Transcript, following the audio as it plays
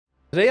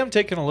Today I'm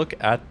taking a look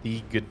at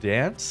the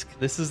Gdansk.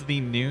 This is the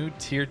new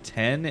tier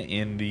 10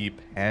 in the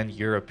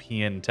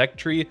pan-European tech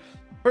tree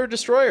for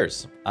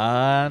destroyers.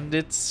 And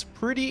it's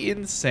pretty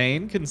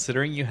insane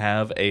considering you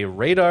have a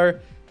radar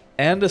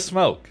and a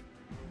smoke.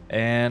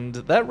 And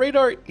that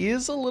radar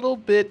is a little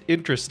bit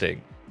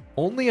interesting.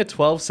 Only a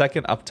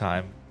 12-second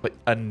uptime, but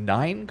a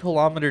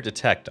 9-kilometer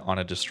detect on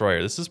a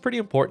destroyer. This is pretty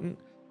important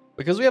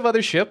because we have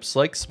other ships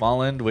like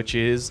Smalland, which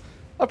is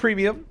a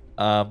premium.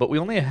 But we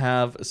only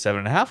have a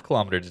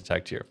 7.5-kilometer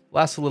detect here.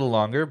 Lasts a little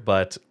longer,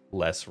 but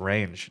less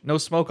range. No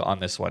smoke on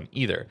this one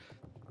either.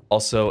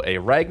 Also a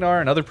Ragnar,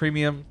 another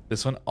premium.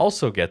 This one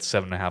also gets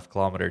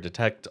 7.5-kilometer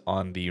detect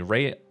on the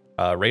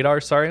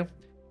radar, sorry.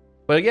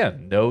 But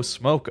again, no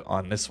smoke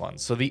on this one.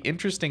 So the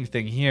interesting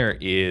thing here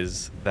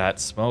is that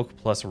smoke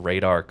plus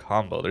radar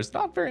combo. There's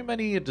not very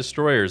many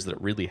destroyers that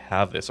really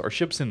have this, or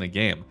ships in the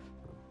game.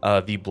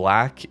 The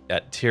black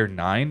at tier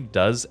 9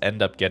 does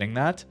end up getting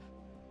that.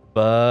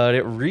 But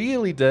it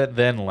really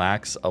then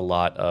lacks a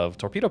lot of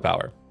torpedo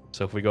power.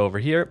 So if we go over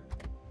here,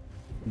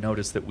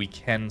 notice that we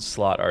can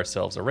slot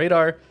ourselves a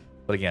radar,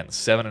 but again,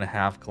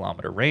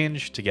 7.5-kilometer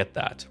range to get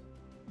that.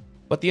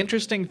 But the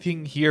interesting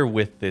thing here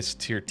with this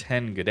tier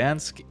 10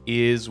 Gdansk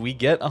is we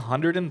get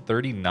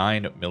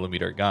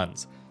 139mm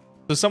guns.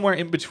 So somewhere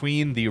in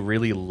between the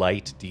really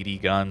light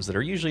DD guns that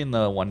are usually in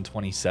the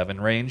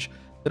 127 range,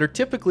 that are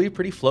typically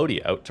pretty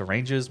floaty out to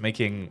ranges,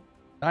 making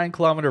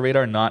 9-kilometer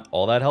radar not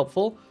all that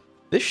helpful.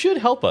 This should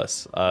help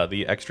us.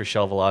 The extra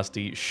shell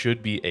velocity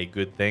should be a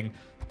good thing.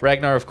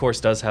 Ragnar, of course,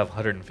 does have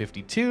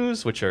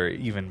 152s, which are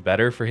even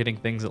better for hitting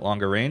things at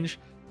longer range,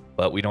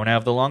 but we don't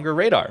have the longer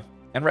radar.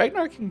 And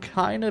Ragnar can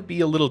kind of be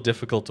a little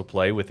difficult to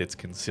play with its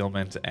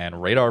concealment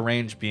and radar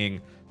range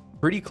being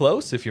pretty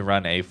close if you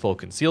run a full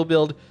conceal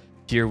build.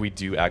 Here we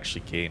do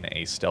actually gain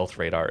a stealth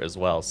radar as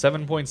well.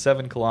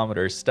 7.7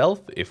 kilometers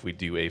stealth if we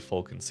do a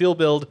full conceal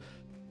build,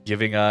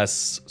 giving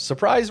us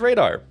surprise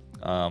radar.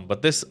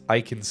 But this I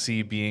can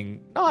see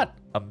being not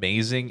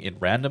amazing in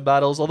random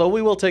battles, although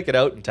we will take it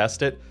out and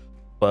test it.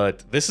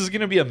 But this is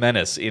going to be a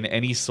menace in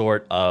any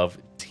sort of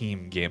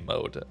team game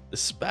mode,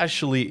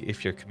 especially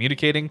if you're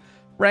communicating.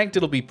 Ranked,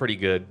 it'll be pretty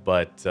good,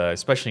 but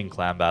especially in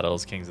clan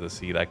battles, Kings of the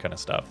Sea, that kind of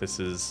stuff. This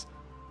is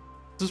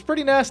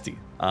pretty nasty.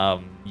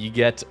 You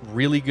get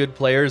really good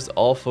players,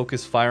 all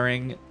focus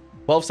firing.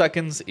 12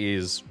 seconds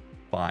is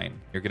fine.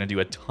 You're going to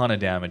do a ton of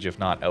damage, if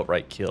not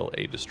outright kill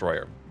a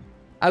destroyer.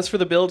 As for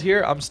the build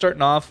here, I'm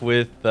starting off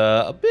with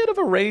a bit of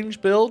a range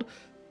build,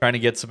 trying to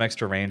get some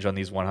extra range on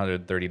these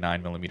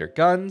 139mm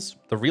guns.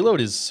 The reload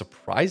is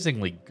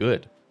surprisingly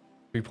good,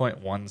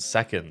 3.1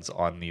 seconds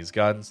on these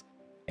guns,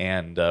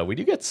 and we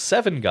do get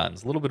 7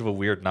 guns, a little bit of a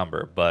weird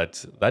number,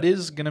 but that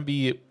is going to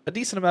be a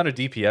decent amount of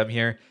DPM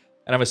here,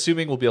 and I'm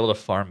assuming we'll be able to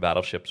farm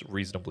battleships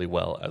reasonably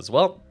well as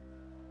well.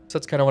 So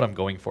that's kind of what I'm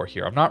going for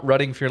here. I'm not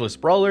running Fearless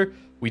Brawler.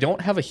 We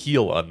don't have a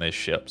heal on this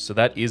ship, so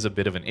that is a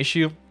bit of an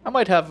issue. I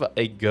might have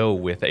a go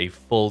with a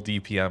full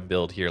DPM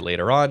build here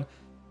later on,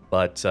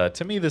 but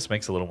to me this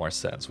makes a little more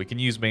sense. We can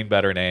use main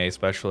batter and AA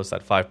specialist.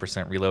 That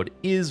 5% reload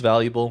is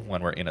valuable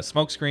when we're in a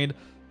smoke screen,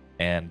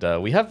 and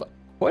we have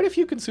quite a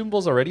few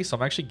consumables already, so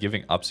I'm actually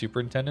giving up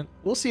Superintendent.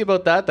 We'll see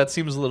about that. That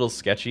seems a little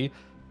sketchy.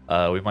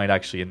 We might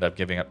actually end up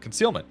giving up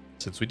concealment,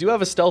 since we do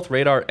have a stealth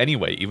radar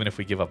anyway, even if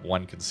we give up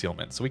 1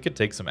 concealment, so we could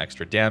take some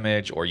extra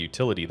damage or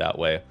utility that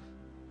way.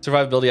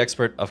 Survivability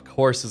expert, of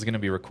course, is going to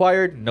be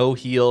required. No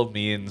heal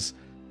means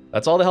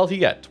that's all the health you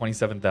get,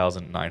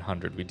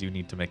 27,900. We do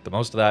need to make the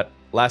most of that.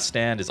 Last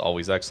stand is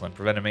always excellent.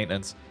 Preventive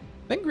maintenance.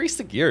 Then grease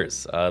the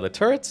gears. The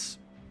turret's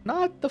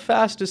not the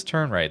fastest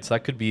turn rate, so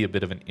that could be a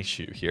bit of an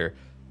issue here.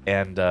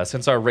 And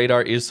since our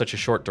radar is such a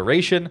short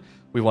duration,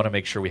 we want to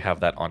make sure we have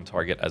that on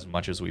target as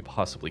much as we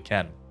possibly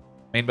can.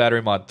 Main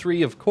battery mod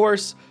 3, of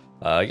course.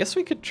 I guess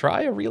we could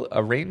try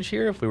a range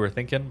here if we were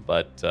thinking,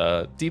 but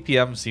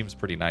DPM seems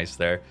pretty nice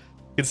there.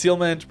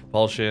 Concealment,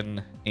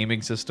 propulsion,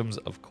 aiming systems,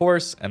 of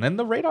course, and then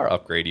the radar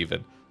upgrade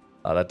even.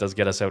 That does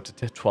get us out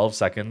to 12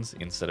 seconds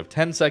instead of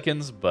 10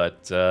 seconds,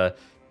 but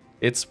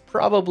it's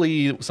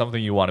probably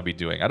something you want to be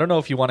doing. I don't know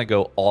if you want to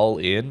go all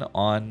in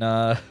on,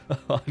 on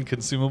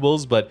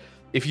consumables, but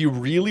if you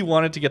really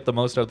wanted to get the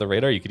most out of the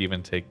radar, you could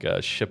even take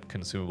ship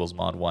consumables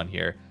mod 1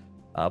 here.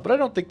 But I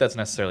don't think that's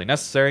necessarily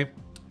necessary.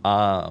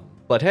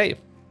 But hey,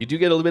 you do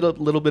get a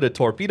little bit of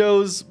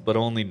torpedoes, but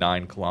only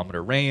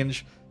 9-kilometer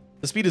range.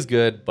 The speed is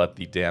good, but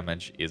the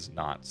damage is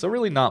not. So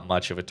really not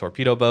much of a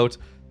torpedo boat.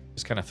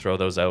 Just kind of throw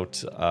those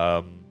out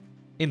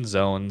in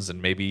zones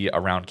and maybe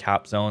around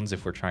cap zones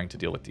if we're trying to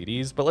deal with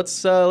DDs. But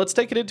let's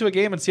take it into a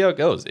game and see how it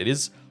goes. It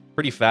is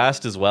pretty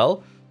fast as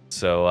well.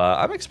 So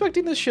I'm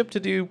expecting this ship to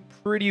do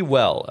pretty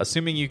well,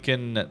 assuming you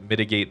can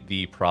mitigate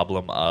the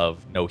problem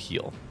of no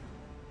heal.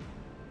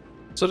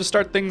 So to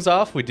start things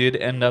off, we did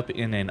end up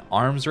in an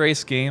arms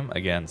race game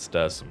against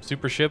some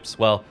super ships.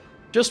 Well,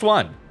 just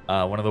one.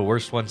 One of the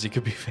worst ones you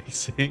could be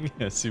facing,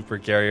 a super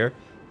carrier.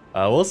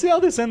 We'll see how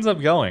this ends up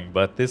going,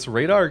 but this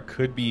radar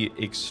could be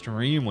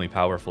extremely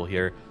powerful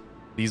here.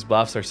 These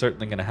buffs are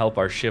certainly going to help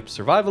our ship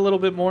survive a little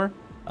bit more,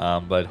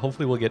 but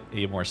hopefully we'll get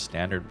a more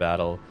standard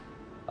battle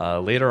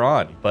later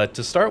on. But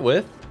to start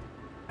with,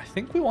 I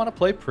think we want to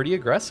play pretty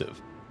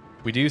aggressive.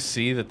 We do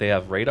see that they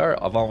have radar.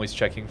 I'm always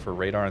checking for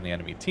radar on the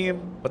enemy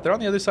team, but they're on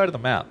the other side of the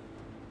map,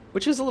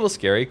 which is a little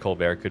scary.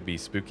 Colbert could be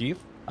spooky,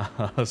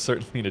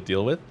 certainly to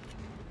deal with.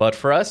 But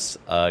for us,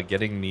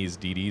 getting these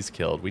DDs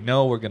killed, we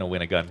know we're going to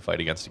win a gunfight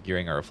against a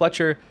Gearing or a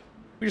Fletcher.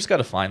 We just got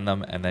to find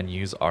them and then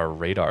use our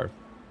radar.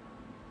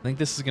 I think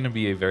this is going to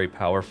be a very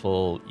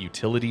powerful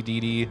utility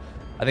DD.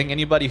 I think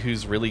anybody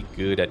who's really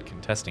good at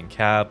contesting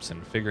caps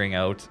and figuring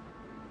out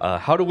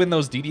how to win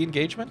those DD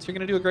engagements, you're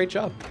going to do a great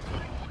job.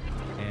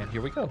 And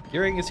here we go.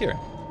 Gearing is here.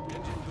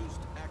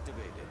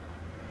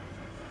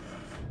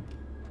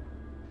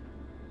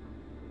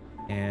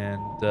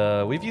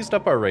 And we've used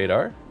up our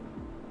radar,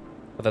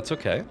 but that's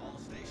okay.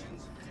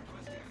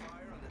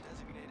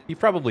 He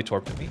probably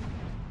torped me,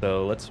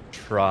 so let's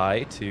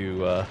try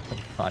to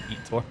not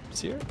eat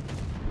torps here.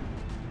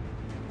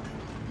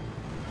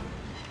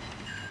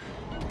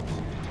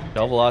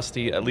 Shell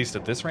velocity, at least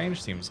at this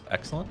range, seems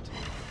excellent.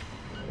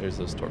 There's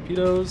those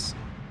torpedoes.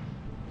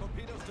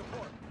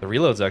 The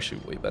reload's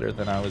actually way better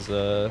than I was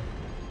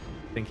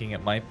thinking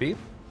it might be.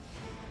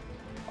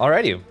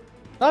 Alrighty.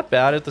 Not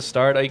bad at the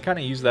start. I kind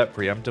of used that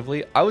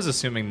preemptively. I was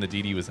assuming the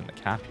DD was in the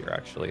cap here,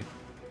 actually.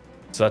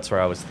 So that's where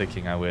I was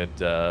thinking I would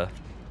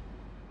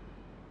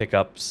pick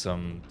up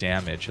some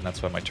damage, and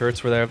that's why my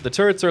turrets were there. The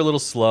turrets are a little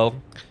slow.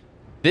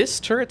 This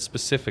turret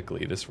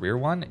specifically, this rear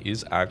one,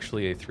 is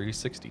actually a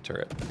 360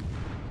 turret.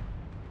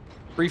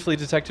 Briefly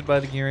detected by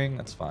the gearing,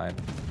 that's fine.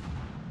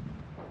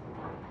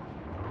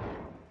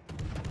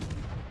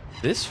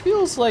 This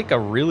feels like a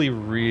really,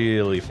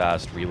 really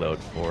fast reload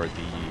for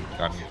the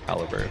gun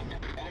caliber.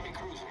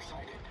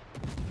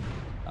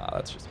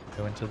 Let's just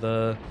go into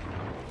the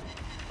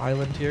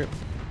island here.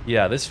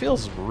 Yeah, this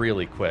feels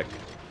really quick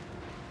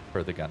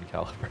for the gun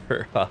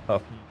caliber.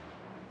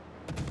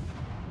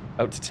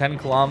 Out to 10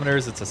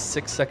 kilometers, it's a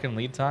 6-second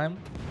lead time.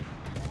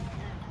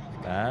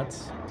 That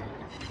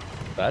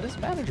is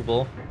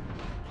manageable.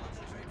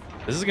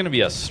 This is going to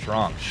be a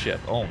strong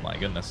ship. Oh my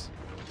goodness.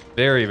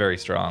 Very, very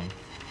strong.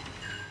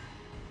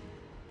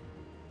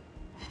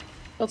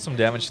 Dealt some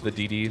damage to the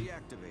DD.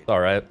 It's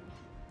alright.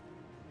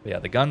 Yeah,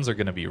 the guns are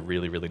going to be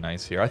really, really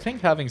nice here. I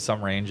think having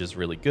some range is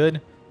really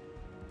good.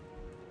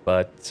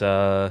 But,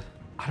 I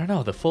don't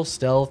know. The full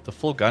stealth, the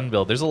full gun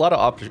build. There's a lot of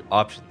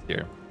options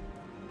here.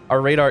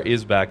 Our radar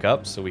is back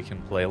up, so we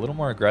can play a little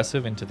more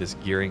aggressive into this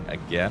gearing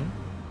again.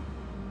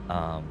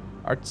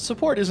 Our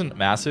support isn't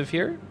massive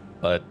here,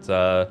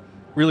 but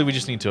really we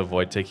just need to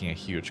avoid taking a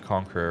huge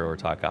Conqueror or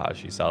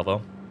Takahashi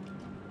salvo.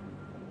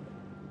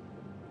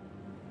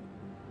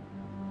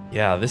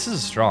 Yeah, this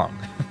is strong.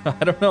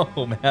 I don't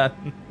know,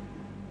 man.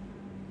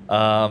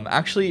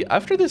 Actually,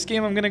 after this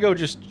game, I'm going to go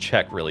just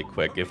check really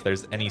quick if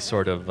there's any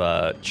sort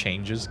of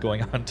changes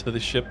going on to the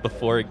ship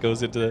before it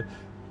goes into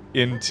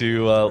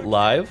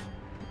live.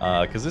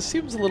 Because this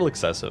seems a little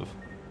excessive.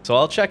 So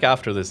I'll check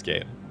after this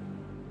game.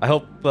 I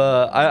hope,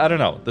 I don't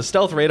know. The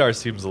stealth radar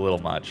seems a little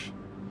much.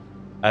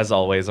 As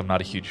always, I'm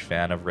not a huge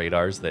fan of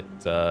radars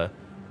that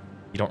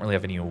you don't really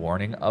have any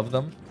warning of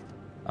them.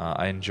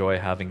 I enjoy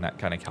having that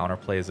kind of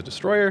counterplay as a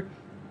destroyer.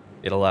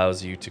 It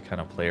allows you to kind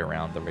of play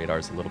around the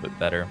radars a little bit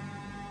better.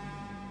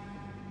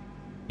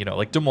 You know,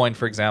 like Des Moines,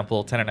 for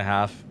example,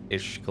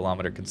 10.5-ish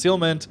kilometer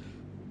concealment,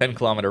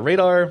 10-kilometer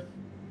radar,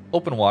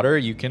 open water,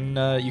 you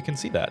can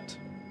see that.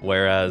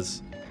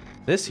 Whereas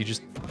this, you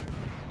just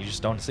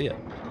don't see it.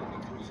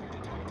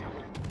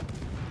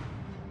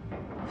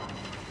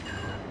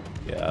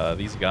 Yeah,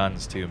 these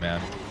guns too,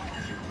 man.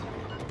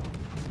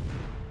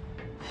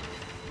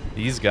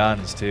 These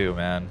guns too,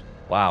 man.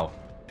 Wow.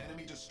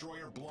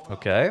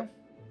 Okay.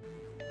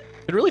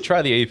 Could really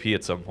try the AP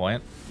at some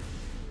point.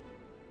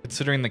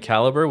 Considering the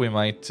caliber, we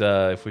might,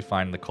 if we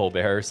find the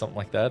Colbert or something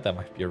like that, that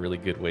might be a really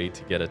good way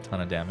to get a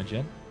ton of damage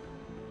in.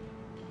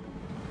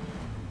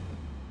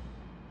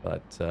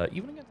 But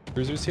even against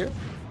cruisers here,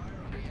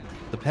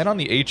 the pen on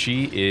the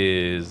HE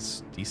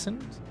is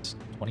decent. It's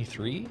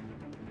 23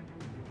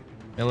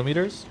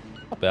 millimeters.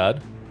 Not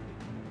bad.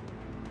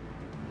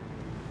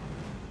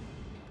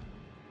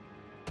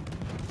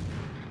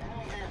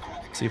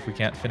 See if we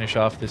can't finish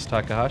off this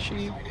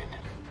Takahashi.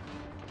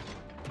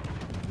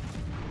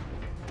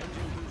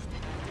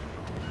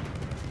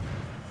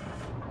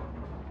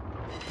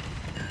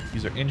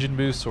 Use our engine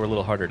boost so we're a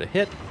little harder to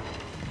hit.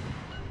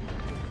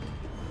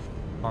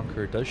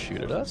 Conqueror does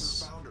shoot at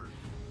us.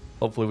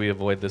 Hopefully we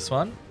avoid this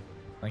one.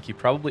 I think he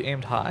probably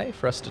aimed high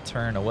for us to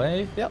turn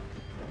away. Yep.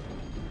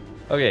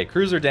 Okay,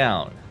 cruiser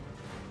down.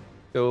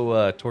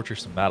 Go torture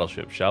some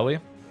battleships, shall we?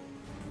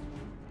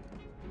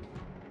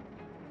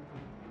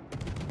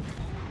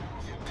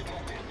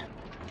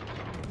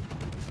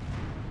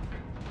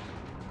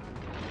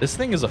 This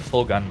thing is a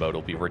full gunboat.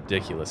 It'll be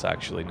ridiculous,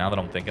 actually, now that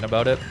I'm thinking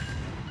about it.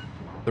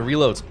 The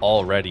reload's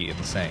already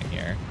insane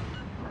here.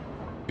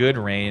 Good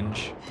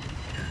range.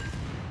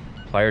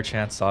 Fire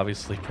chance,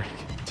 obviously, pretty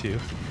good, too.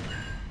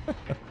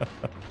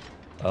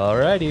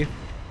 Alrighty.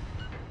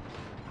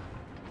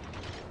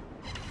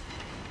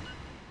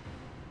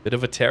 Bit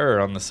of a terror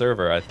on the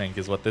server, I think,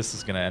 is what this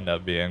is going to end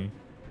up being.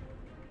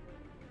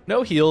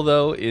 No heal,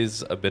 though,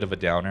 is a bit of a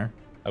downer.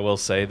 I will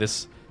say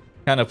this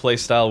kind of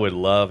playstyle would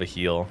love a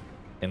heal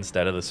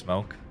instead of the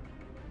smoke.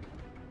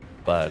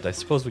 But I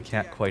suppose we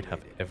can't quite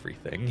have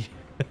everything.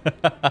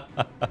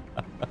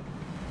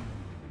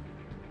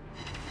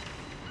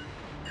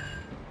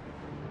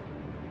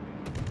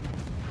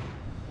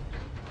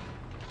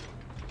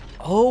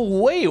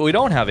 Oh, wait, we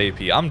don't have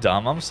AP. I'm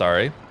dumb. I'm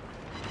sorry.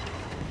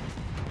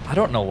 I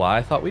don't know why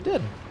I thought we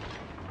did.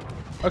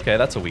 Okay,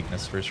 that's a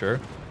weakness for sure.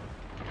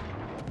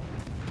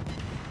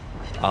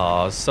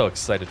 Oh, I was so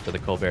excited for the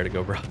Kleber to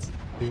go broadside.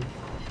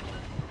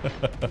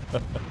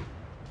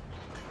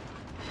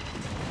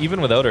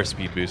 Even without our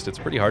speed boost, it's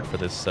pretty hard for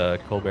this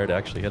Kleber to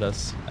actually hit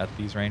us at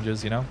these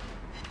ranges, you know?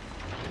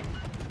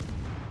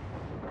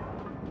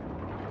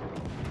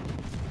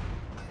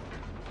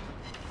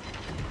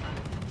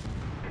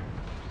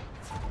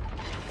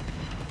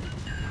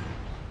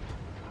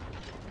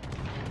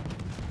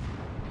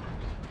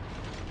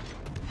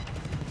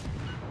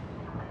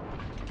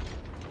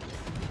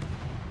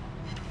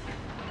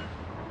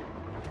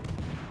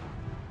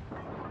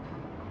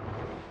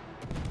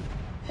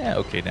 Yeah,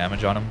 okay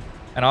damage on him.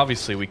 And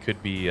obviously we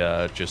could be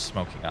just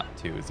smoking up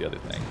too is the other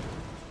thing.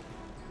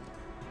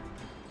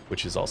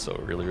 Which is also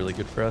really, really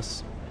good for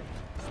us.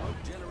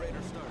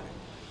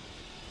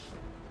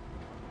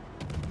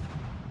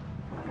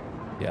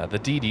 Yeah, the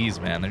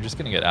DDs, man, they're just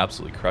going to get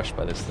absolutely crushed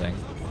by this thing.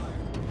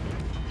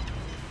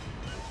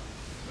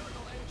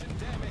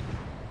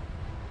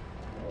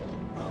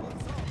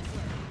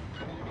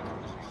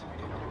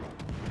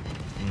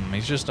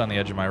 He's just on the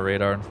edge of my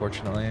radar,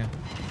 unfortunately.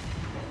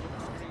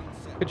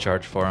 Good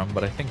charge for him,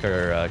 but I think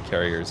our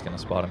carrier is going to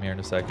spot him here in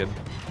a second.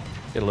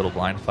 Get a little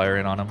blind fire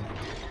in on him.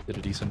 Did a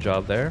decent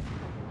job there.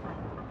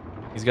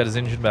 He's got his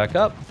engine back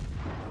up.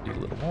 Do a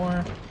little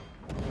more.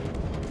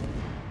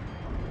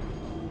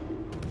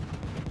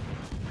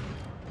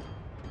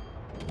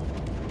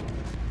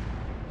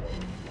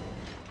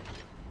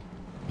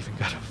 Even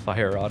got a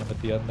fire on him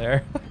at the end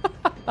there.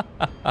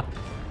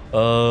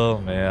 Oh,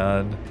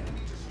 man.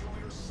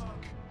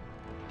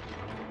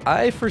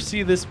 I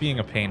foresee this being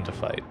a pain to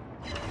fight.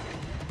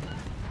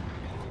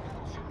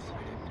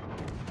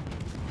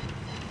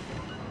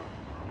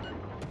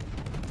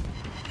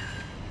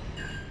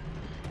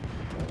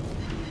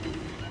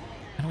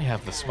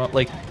 Have the smoke.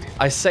 Like,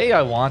 I say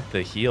I want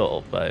the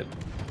heal, but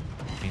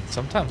I mean,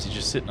 sometimes you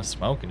just sit in a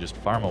smoke and just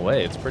farm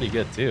away. It's pretty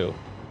good too.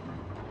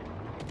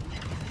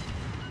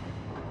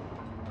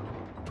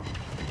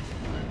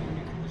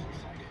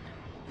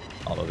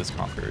 Although this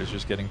Conqueror is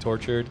just getting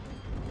tortured.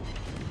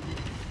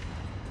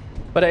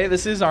 But hey,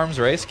 this is arms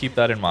race. Keep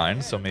that in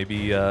mind. So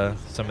maybe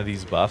some of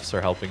these buffs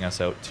are helping us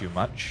out too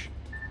much,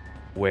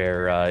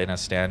 where in a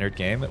standard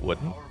game it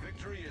wouldn't.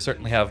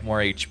 Certainly have more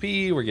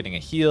HP. We're getting a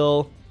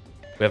heal.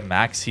 We have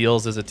max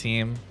heals as a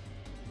team.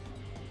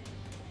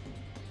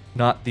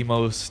 Not the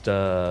most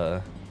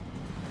balanced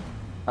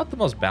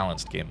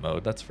game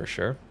mode, that's for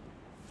sure.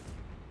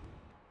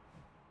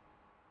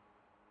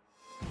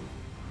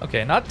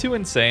 Okay, not too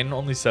insane,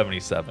 only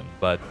 77,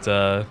 but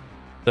the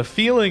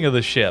feeling of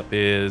the ship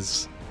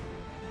is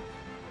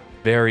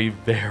very,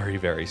 very,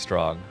 very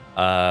strong.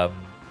 Yeah,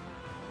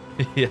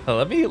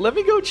 let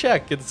me go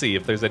check and see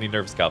if there's any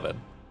nerfs coming.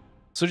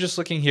 So just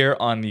looking here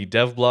on the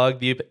dev blog,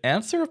 the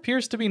answer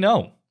appears to be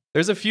no.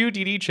 There's a few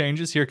DD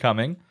changes here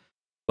coming,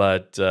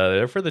 but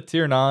they're for the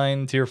tier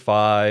 9, tier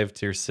 5,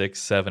 tier 6,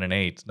 7, and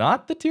 8,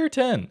 not the tier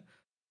 10.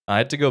 I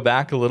had to go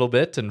back a little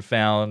bit and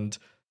found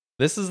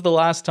this is the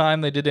last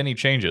time they did any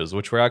changes,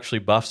 which were actually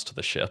buffs to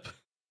the ship.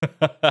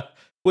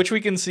 Which we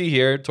can see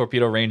here,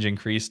 torpedo range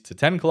increased to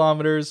 10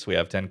 kilometers. We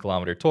have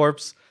 10-kilometer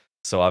torps,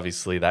 so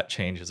obviously that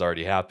change has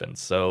already happened.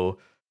 So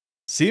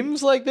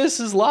seems like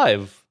this is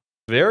live.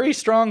 Very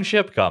strong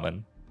ship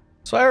coming.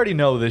 So I already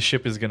know this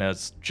ship is going to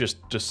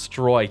just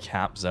destroy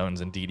cap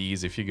zones and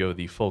DDs if you go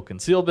the full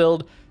conceal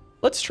build.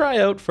 Let's try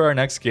out for our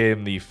next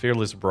game the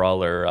Fearless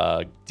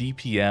Brawler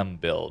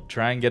DPM build.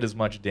 Try and get as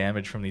much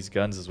damage from these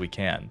guns as we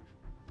can.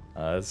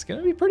 It's going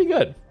to be pretty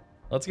good.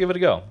 Let's give it a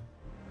go.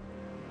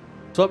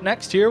 So up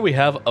next here we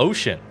have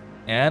Ocean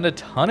and a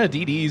ton of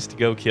DDs to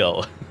go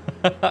kill.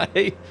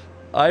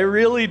 I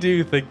really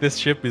do think this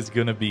ship is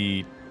going to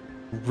be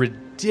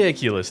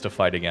ridiculous to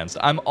fight against.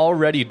 I'm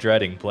already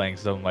dreading playing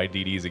some of my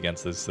DDs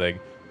against this thing.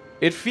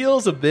 It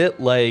feels a bit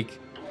like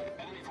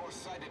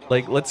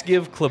let's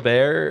give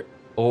Kleber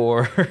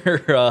or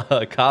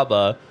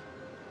Khaba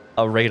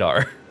a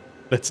radar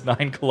that's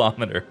 9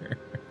 kilometers.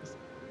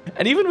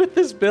 And even with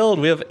this build,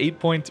 we have 8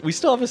 points. We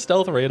still have a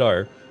stealth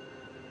radar.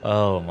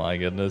 Oh my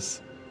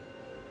goodness.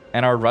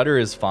 And our rudder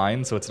is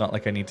fine, so it's not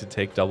like I need to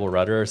take double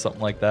rudder or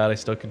something like that. I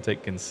still can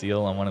take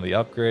conceal on one of the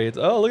upgrades.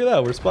 Oh, look at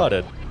that, we're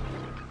spotted.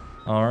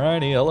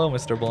 Alrighty, hello,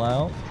 Mr.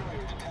 Blau.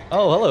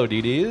 Oh, hello,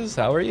 DDs.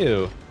 How are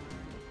you?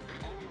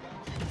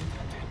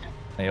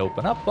 They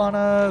open up on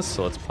us,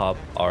 so let's pop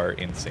our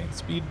insane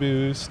speed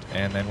boost,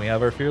 and then we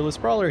have our Fearless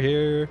Brawler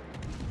here.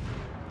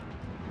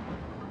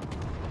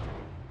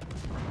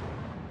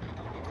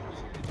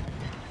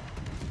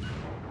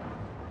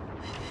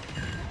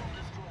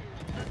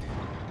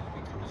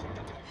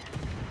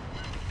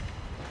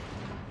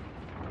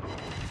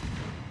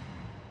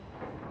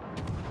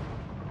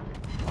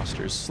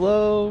 boosters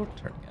slow.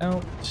 Turning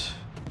out.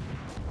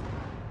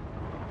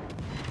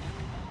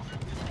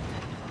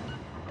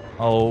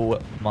 Oh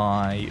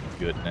my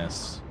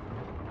goodness.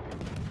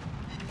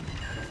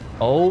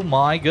 Oh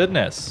my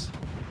goodness.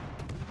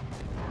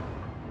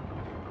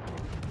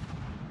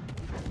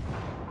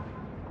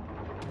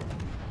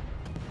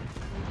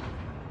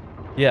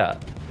 Yeah.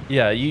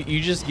 Yeah,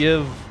 you just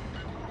give...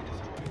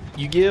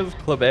 You give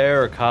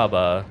Kleber or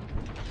Khaba...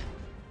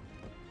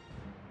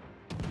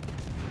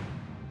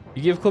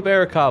 You give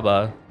Kleber or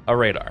Khaba a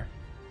radar.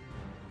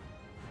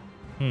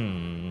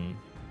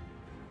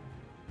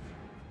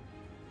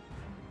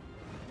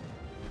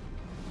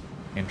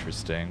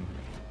 Interesting.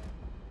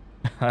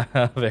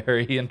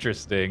 Very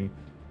interesting.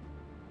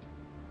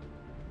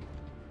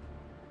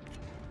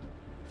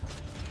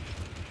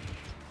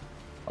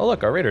 Oh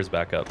look, our radar's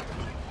back up.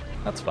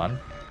 That's fun.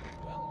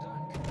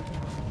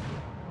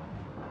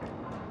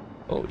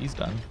 Oh, he's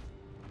done.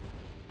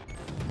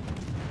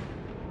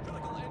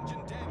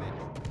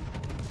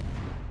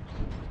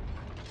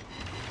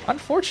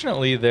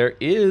 Unfortunately, there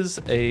is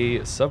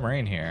a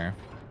submarine here,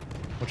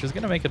 which is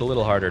going to make it a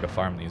little harder to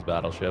farm these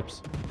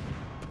battleships.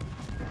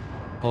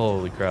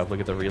 Holy crap, look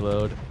at the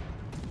reload.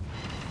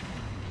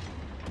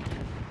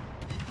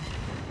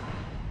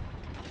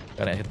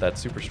 Gotta hit that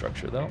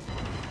superstructure, though.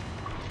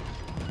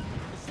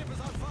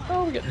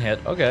 Oh, we're getting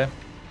hit. Okay.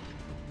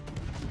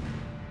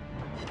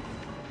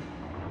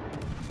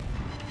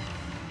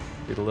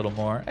 Get a little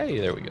more. Hey,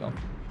 there we go.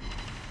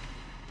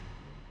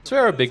 So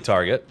we're a big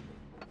target.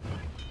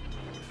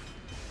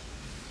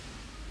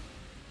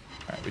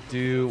 Alright, we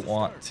do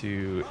want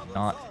to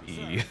not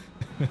be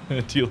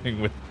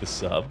dealing with the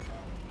sub,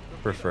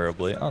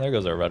 preferably. Oh, there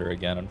goes our rudder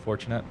again,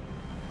 unfortunate.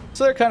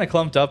 So they're kind of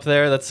clumped up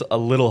there. That's a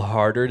little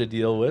harder to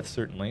deal with,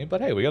 certainly.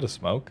 But hey, we got a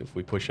smoke if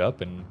we push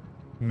up and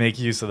make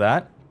use of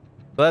that.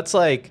 So that's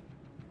like...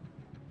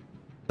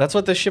 That's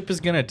what this ship is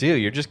going to do.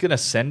 You're just going to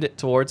send it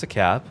towards a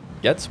cap,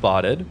 get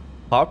spotted,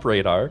 pop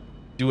radar,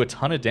 do a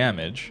ton of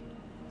damage.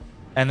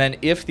 And then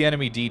if the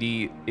enemy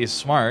DD is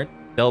smart,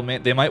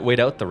 they might wait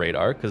out the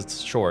radar because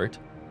it's short.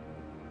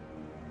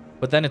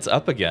 But then it's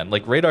up again.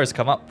 Like, radars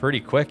come up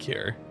pretty quick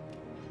here.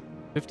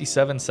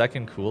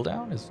 57-second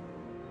cooldown is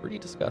pretty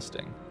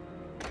disgusting.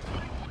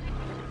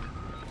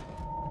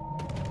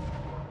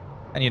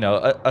 And, you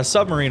know, a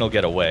submarine will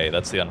get away.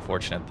 That's the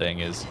unfortunate thing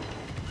is,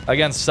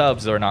 against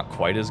subs, they're not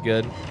quite as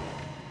good.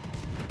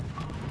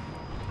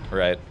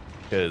 Right?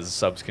 Because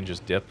subs can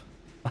just dip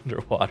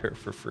underwater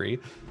for free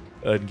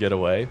and get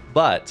away.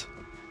 But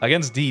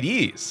against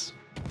DDs,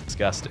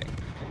 disgusting.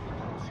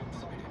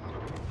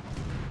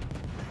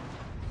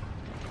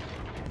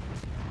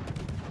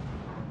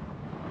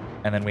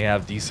 And then we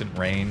have decent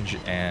range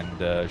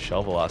and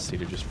shell velocity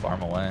to just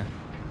farm away.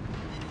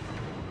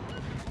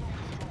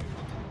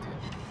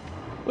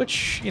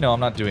 Which, you know, I'm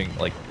not doing,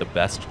 like, the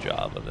best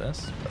job of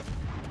this. But...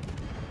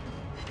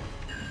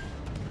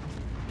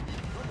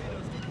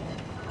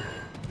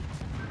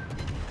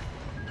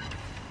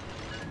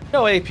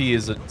 No AP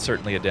is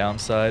certainly a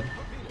downside.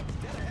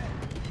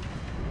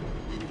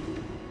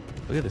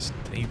 Look at this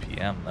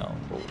APM, though.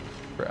 Holy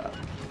crap.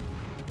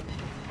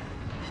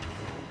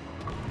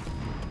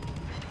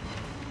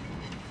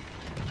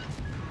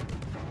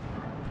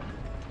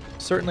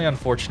 Certainly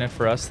unfortunate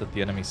for us that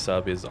the enemy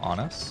sub is on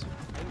us.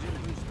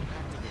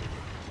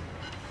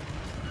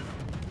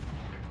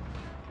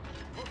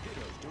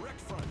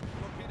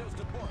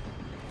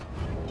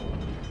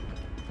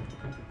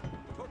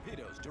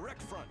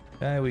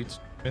 Okay, we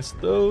missed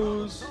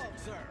those.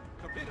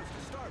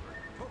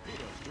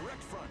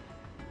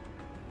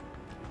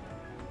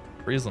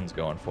 Friesland's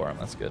going for him.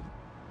 That's good.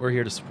 We're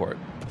here to support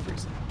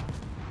Friesland.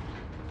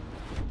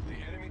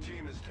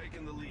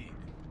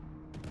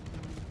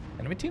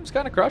 Enemy team's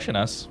kind of crushing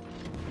us,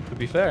 to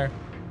be fair.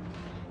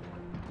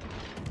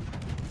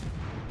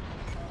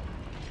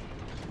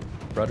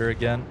 Rudder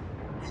again.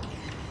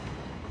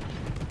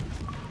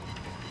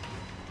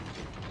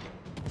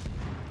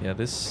 Yeah,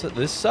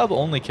 this sub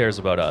only cares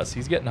about us.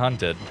 He's getting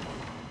hunted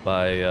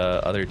by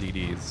other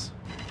DDs.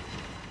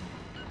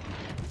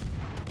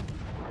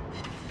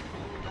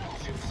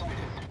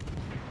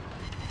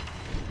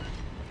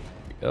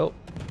 There we go.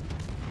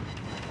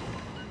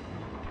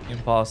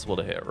 Impossible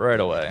to hit right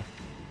away.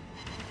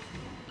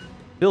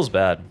 Feels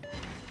bad,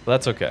 but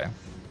that's okay.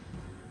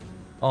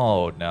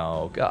 Oh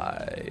no,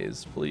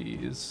 guys,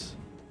 please.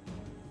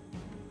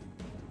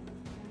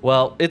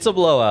 Well, it's a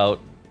blowout,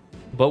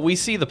 but we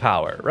see the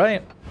power,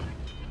 right?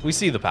 We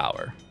see the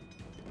power.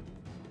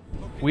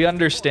 We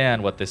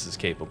understand what this is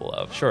capable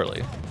of,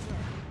 surely.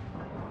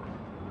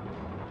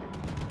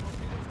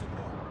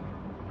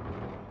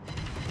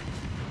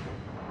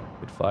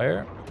 Good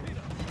fire.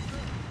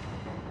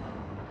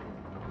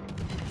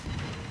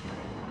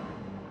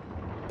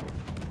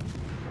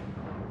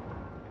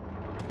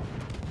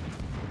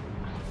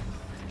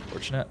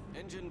 Fortunate.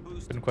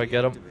 Couldn't quite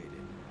get him.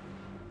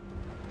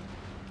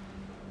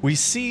 We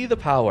see the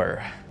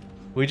power.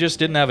 We just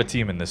didn't have a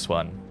team in this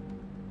one.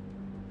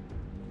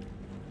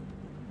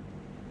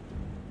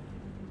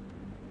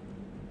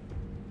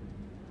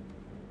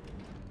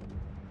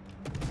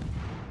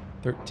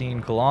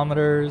 13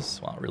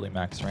 kilometers. Well, really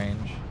max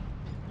range.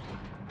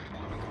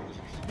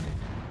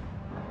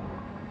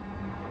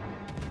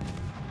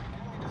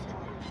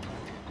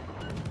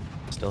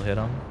 Still hit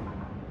him.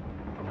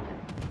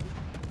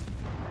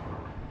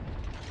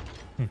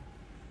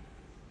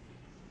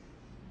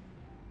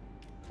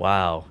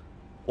 Wow.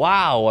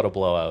 Wow, what a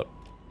blowout.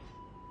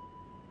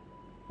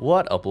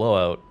 What a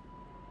blowout.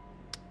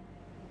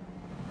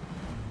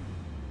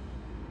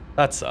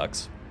 That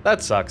sucks.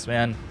 That sucks,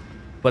 man.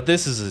 But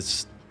this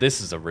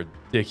is a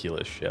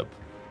ridiculous ship.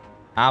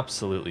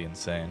 Absolutely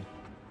insane.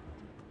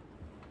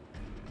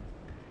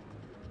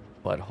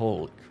 But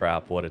holy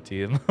crap, what a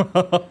team.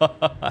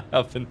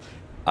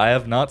 I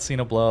have not seen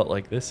a blowout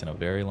like this in a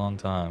very long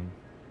time.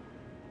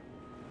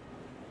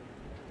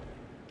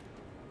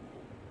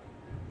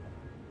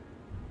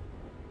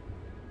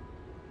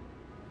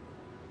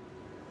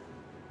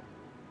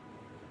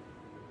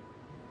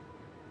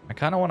 I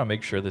kind of want to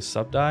make sure this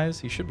sub dies.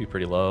 He should be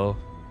pretty low.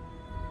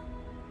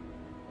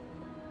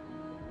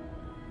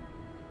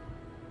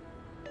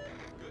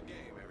 Good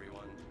game,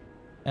 everyone.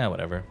 Yeah,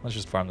 whatever. Let's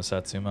just farm the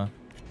Satsuma.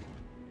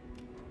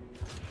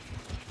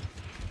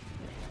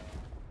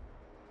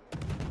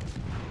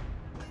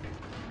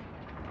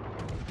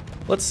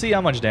 Let's see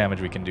how much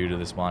damage we can do to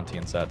this Monty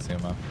and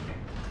Satsuma.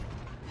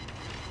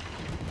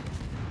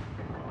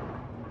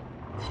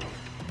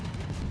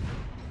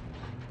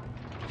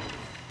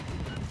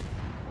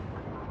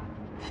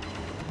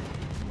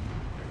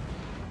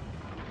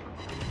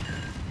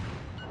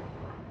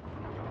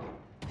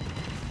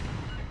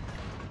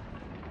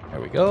 There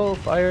we go.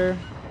 Fire.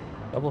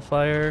 Double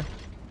fire.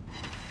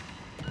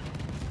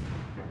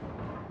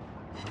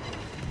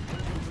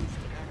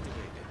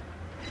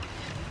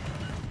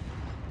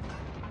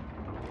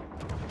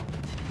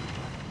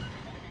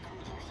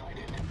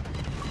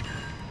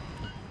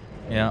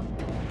 Yeah.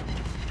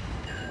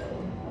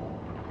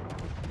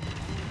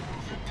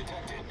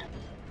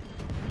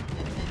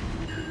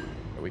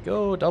 There we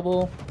go.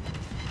 Double.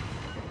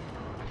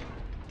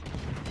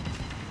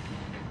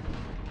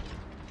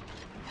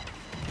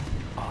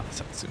 Oh, the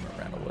Satsuma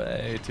ran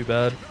away. Too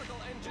bad.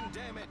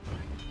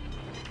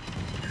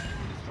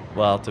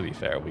 Well, to be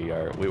fair, we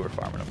were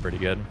farming them pretty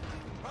good.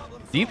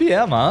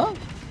 DPM, huh?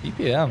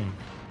 DPM.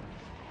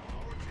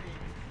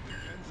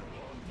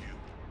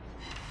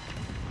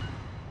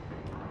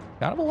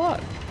 Kind of a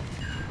lot.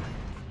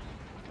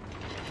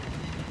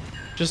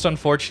 Just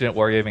unfortunate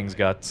Wargaming's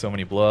got so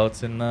many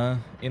blowouts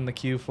in the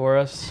queue for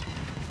us.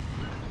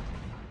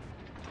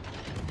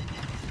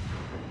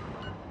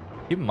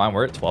 Keep in mind,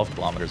 we're at 12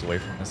 kilometers away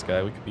from this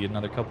guy. We could be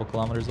another couple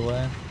kilometers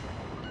away.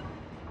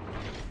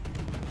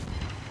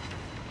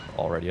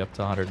 Already up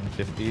to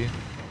 150.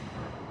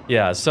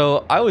 Yeah,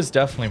 so I was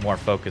definitely more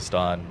focused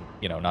on,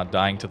 you know, not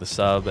dying to the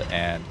sub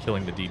and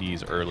killing the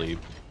DDs early.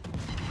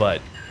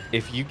 But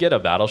if you get a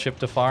battleship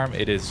to farm,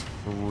 it is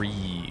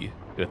free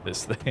with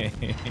this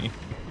thing.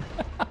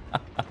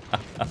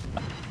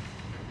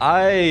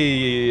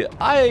 I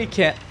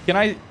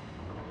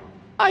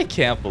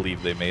can't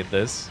believe they made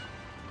this.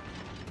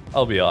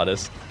 I'll be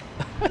honest.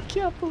 I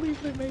can't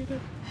believe they made it.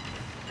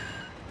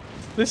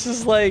 This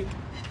is like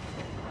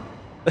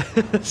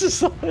this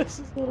is a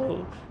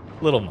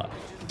little much.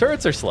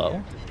 Turrets are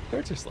slow.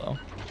 Turrets are slow.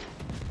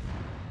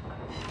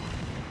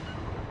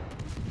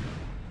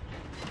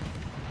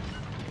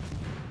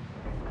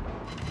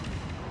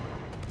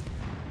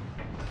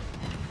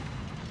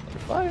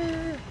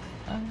 Fire.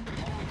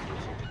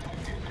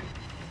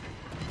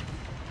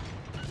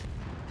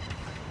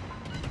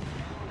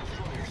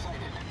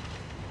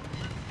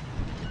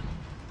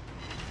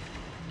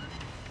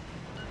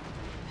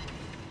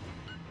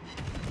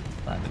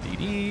 Find the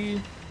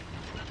DD.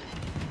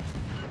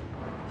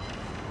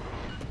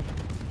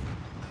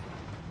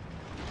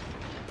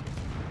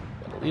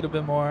 Gotta lead a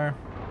bit more.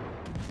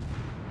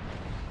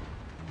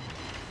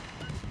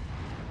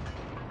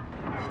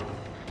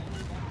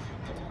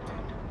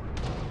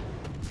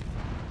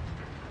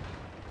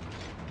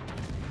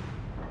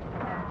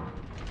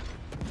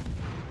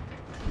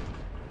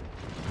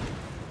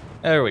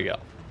 There we go.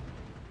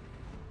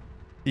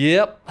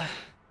 Yep.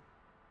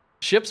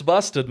 Ship's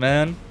busted,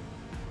 man.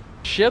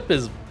 Ship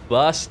is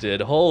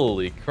busted.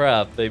 Holy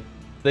crap.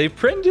 They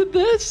printed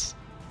this?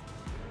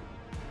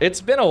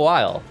 It's been a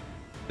while.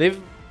 They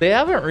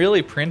haven't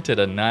really printed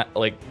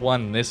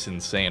one this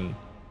insane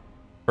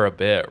for a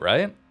bit,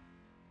 right?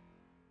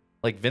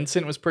 Like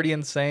Vincent was pretty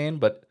insane,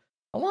 but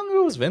how long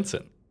ago was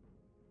Vincent?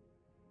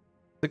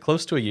 Is it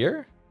close to a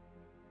year?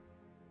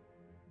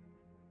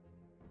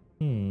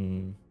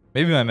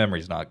 Maybe my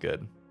memory's not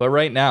good. But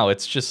right now,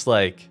 it's just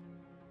like,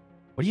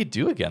 what do you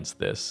do against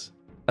this?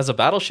 As a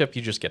battleship,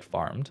 you just get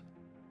farmed.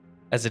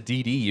 As a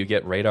DD, you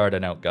get radared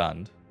and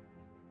outgunned.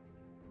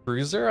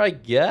 Cruiser, I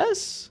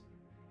guess?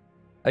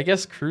 I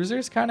guess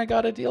cruisers kind of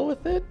got to deal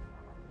with it.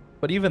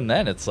 But even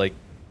then, it's like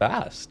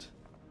fast.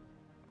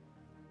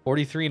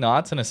 43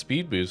 knots and a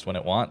speed boost when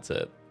it wants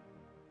it.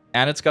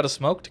 And it's got a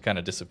smoke to kind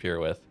of disappear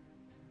with.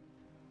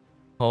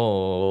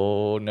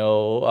 Oh,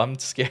 no. I'm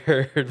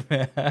scared,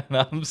 man.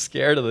 I'm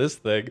scared of this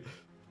thing.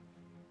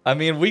 I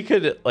mean, we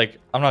could, like,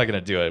 I'm not going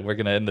to do it. We're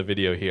going to end the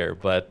video here,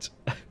 but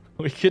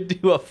we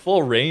could do a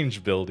full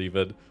range build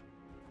even.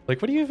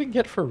 Like, what do you even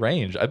get for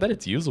range? I bet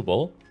it's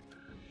usable.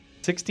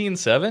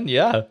 16.7?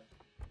 Yeah.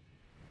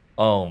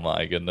 Oh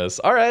my goodness.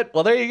 All right,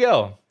 well, there you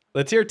go.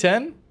 The tier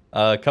 10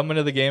 coming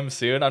to the game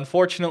soon.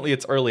 Unfortunately,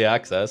 it's early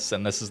access,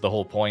 and this is the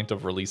whole point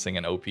of releasing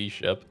an OP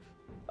ship,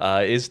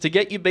 is to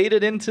get you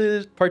baited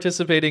into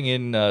participating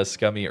in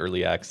scummy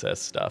early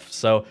access stuff.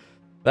 So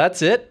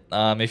that's it.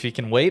 If you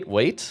can wait.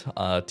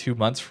 2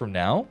 months from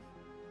now,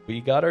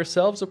 we got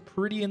ourselves a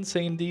pretty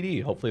insane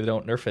DD. Hopefully they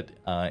don't nerf it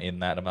in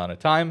that amount of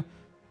time.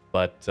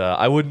 But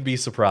I wouldn't be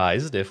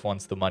surprised if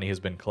once the money has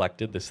been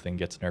collected, this thing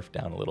gets nerfed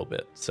down a little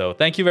bit. So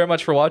thank you very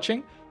much for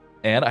watching,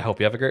 and I hope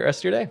you have a great rest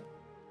of your day.